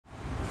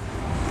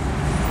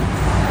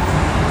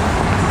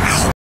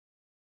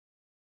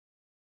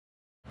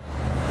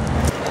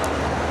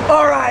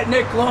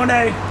Alright, Nick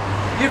Luanay.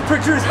 You've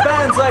produced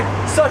bands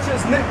such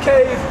as Nick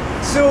Cave,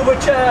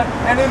 Silverchair,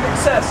 and In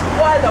Excess.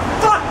 Why the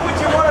fuck would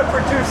you want to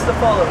produce the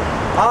FolloW?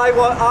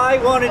 I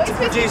wanted to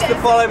produce the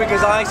FolloW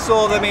because I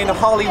saw them in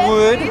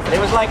Hollywood. It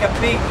was like a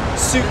big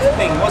suit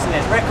thing, wasn't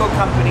it? Record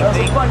company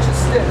thing. A bunch of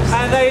stiffs.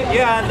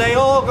 And they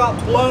all got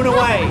blown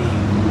away.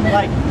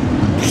 Like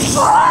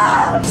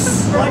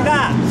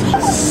that.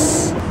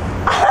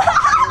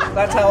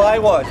 That's how I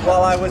was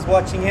while I was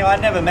watching him. I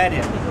never met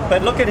him,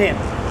 but look at him.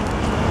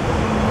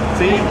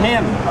 See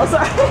him. Oh,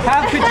 sorry.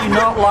 How could you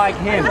not like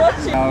him?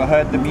 I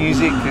heard the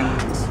music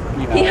and.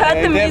 He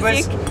heard the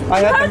music.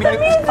 I heard the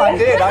music. I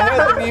did. I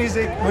heard the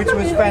music, which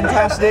was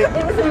fantastic.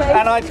 It was amazing.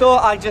 And I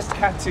thought I just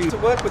had to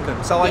work with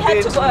them. So I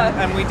did,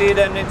 and we did,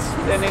 and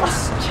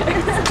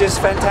it's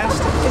just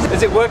fantastic.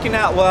 Is it working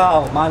out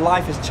well? My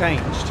life has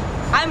changed.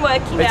 I'm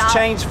working out. It's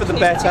changed for the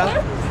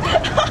better.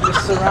 You're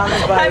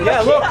surrounded by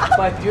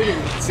by beauty.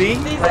 See?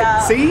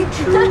 See?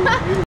 True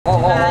beauty.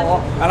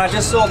 And I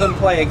just saw them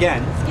play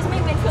again.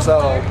 So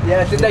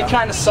yeah, did they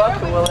kind of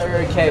suck or were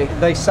they okay?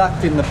 They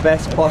sucked in the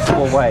best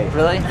possible way.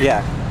 Really?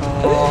 Yeah.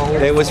 Oh,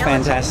 it was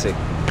fantastic.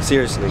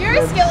 Seriously.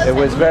 It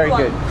was very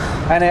good.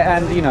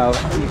 And you know,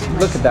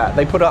 look at that.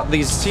 They put up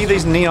these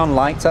neon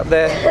lights up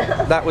there.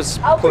 That was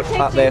put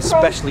up there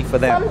especially for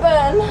them.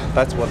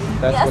 That's what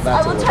that's all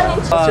about.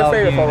 What's your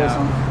favorite FolloW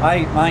song?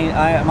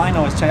 Mine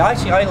always change.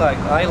 Actually,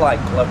 I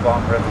like Love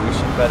Bomb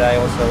Revolution, but I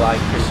also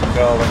like Christian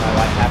Girl and I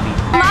like Happy.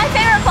 My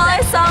favorite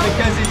FolloW song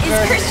is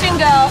Christian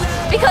Girl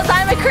because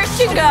I'm a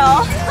Christian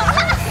girl.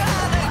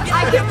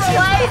 I can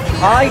relate.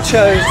 I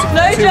chose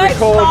to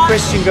record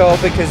Christian Girl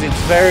because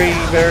it's very,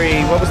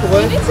 very, what was the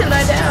word? You need to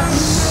slow down.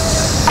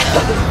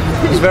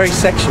 It's very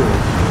sexual.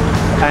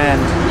 And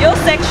you're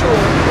sexual.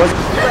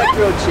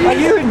 Are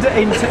you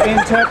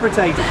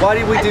interpreting? Why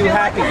did we do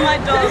Happy?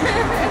 Like my dog.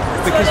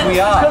 Because we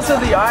are. Because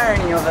of the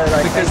irony of it.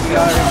 Because we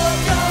are.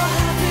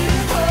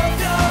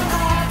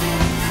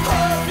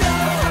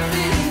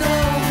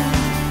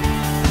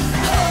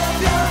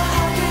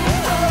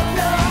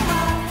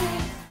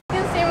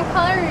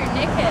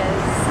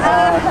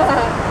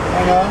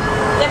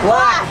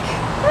 Black.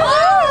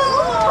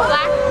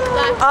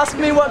 Ask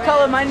me what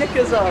color my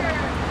knickers are.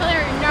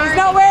 He's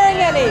not wearing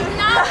any.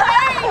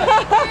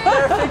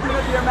 They're a figment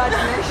of your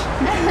imagination.